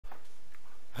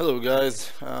Hello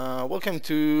guys, welcome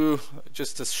to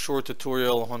just a short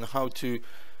tutorial on how to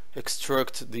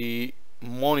extract the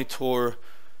monitor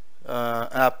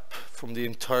app from the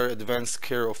entire advanced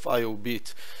care of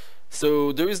IOBeat.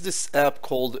 So there is this app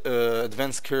called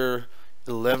Advanced Care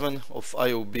 11 of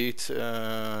IOBeat.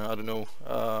 I don't know,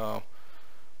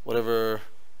 whatever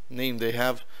name they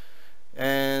have,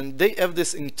 and they have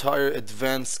this entire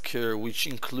advanced care which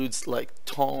includes like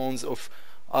tons of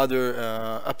other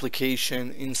application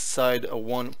inside a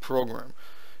one program.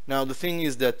 Now the thing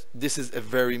is that this is a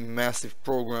very massive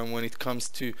program when it comes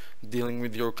to dealing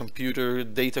with your computer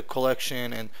data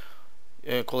collection and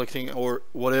collecting or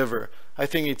whatever. I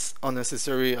think it's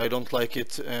unnecessary. I don't like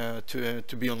it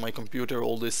to be on my computer,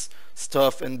 all this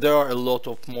stuff, and there are a lot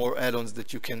of more add-ons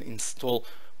that you can install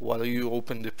while you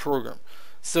open the program.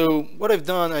 So what I've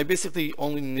done, I basically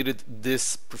only needed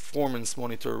this performance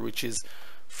monitor, which is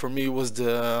for me was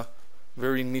the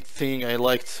very neat thing I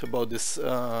liked about this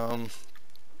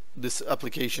this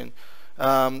application.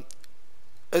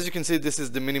 As you can see, this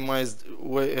is the minimized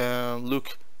way,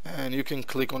 look, and you can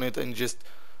click on it and just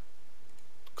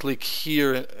click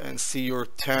here and see your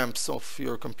temps of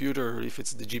your computer, if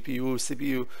it's the GPU,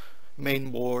 CPU,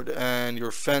 mainboard, and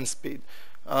your fan speed.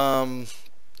 I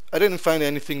didn't find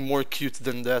anything more cute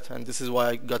than that, and this is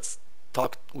why I got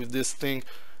stuck with this thing.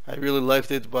 I really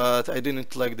liked it, but I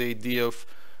didn't like the idea of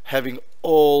having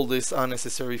all these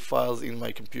unnecessary files in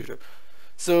my computer.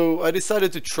 So I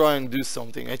decided to try and do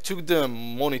something. I took the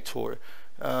monitor,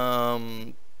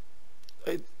 the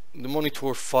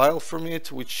monitor file from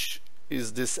it, which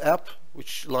is this app,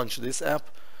 which launched this app.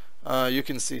 You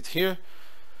can see it here.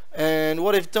 And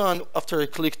what I've done after I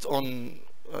clicked on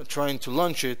trying to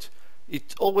launch it,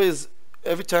 it always,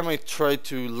 every time I tried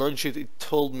to launch it, it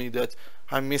told me that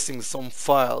I'm missing some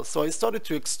files. So I started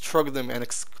to extract them and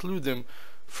exclude them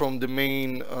from the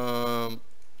main,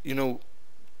 you know,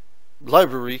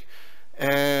 library,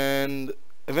 and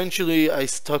eventually I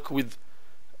stuck with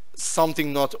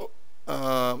something not,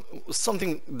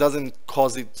 something doesn't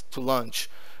cause it to launch.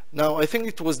 Now I think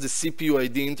it was the CPU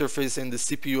ID interface and the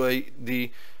CPU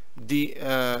ID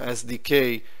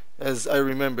SDK. As I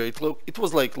remember, it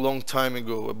was like long time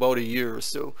ago, about a year or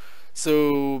so.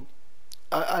 So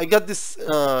I got this,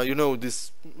 you know,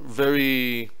 this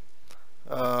very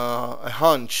a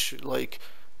hunch like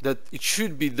that it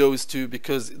should be those two,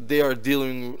 because they are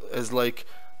dealing as like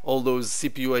all those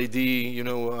CPU ID, you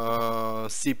know,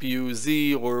 CPU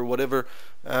Z or whatever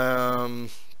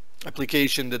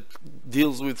application that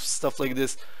deals with stuff like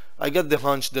this. I got the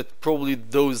hunch that probably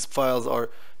those files are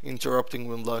interrupting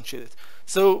when launching it.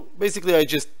 So basically I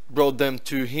just brought them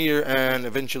to here, and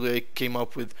eventually I came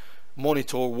up with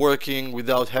monitor working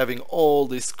without having all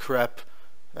this crap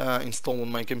installed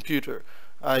on my computer.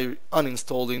 I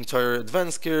uninstalled the entire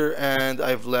advanced care and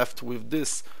I've left with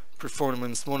this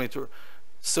performance monitor.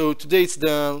 So today it's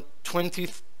the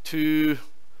 20th to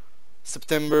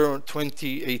September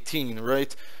 2018,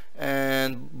 right?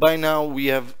 And by now we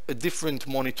have a different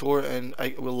monitor, and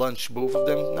I will launch both of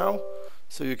them now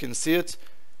so you can see it.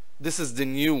 This is the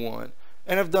new one,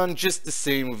 and I've done just the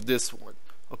same with this one.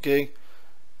 Okay,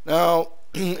 now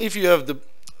if you have the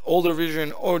older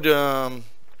version or the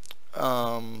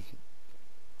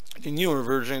newer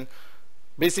version,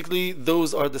 basically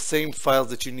those are the same files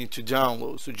that you need to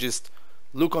download. So just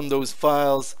look on those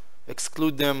files,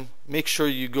 exclude them, make sure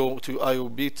you go to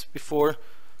IOBeat before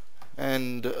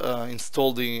and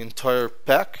install the entire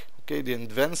pack. Okay, the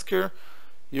advanced care,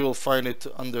 you will find it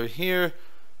under here.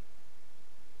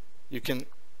 You can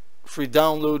free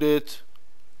download it,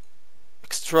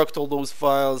 extract all those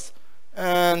files,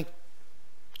 and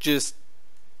just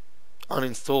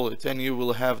uninstall it, and you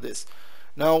will have this.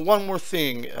 Now one more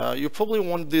thing, you probably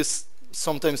want this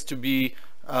sometimes to be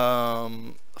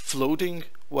floating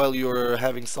while you're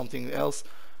having something else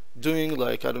doing,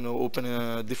 like, I don't know, open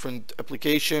a different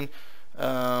application,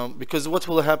 because what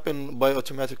will happen by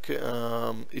automatic,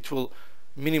 it will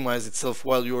minimize itself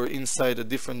while you're inside a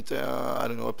different I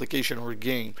don't know, application or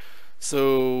game.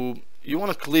 So you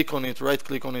want to click on it, right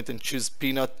click on it, and choose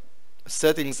peanut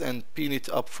settings and pin it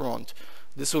up front.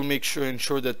 This will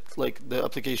ensure that like the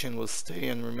application will stay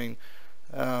and remain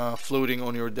floating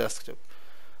on your desktop.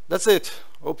 That's it.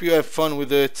 Hope you have fun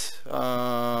with it,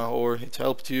 or it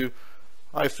helped you.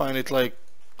 I find it, like,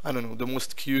 I don't know, the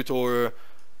most cute or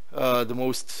the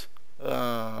most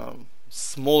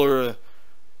smaller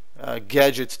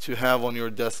gadget to have on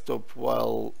your desktop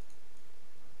while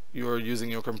you're using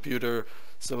your computer,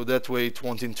 so that way it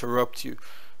won't interrupt you.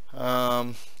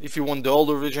 If you want the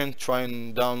older version, try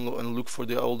and download and look for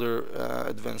the older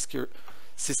advanced care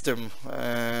system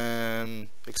and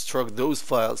extract those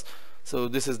files. So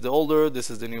this is the older, this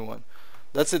is the new one.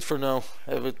 That's it for now.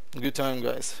 Have a good time,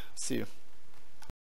 guys. See you.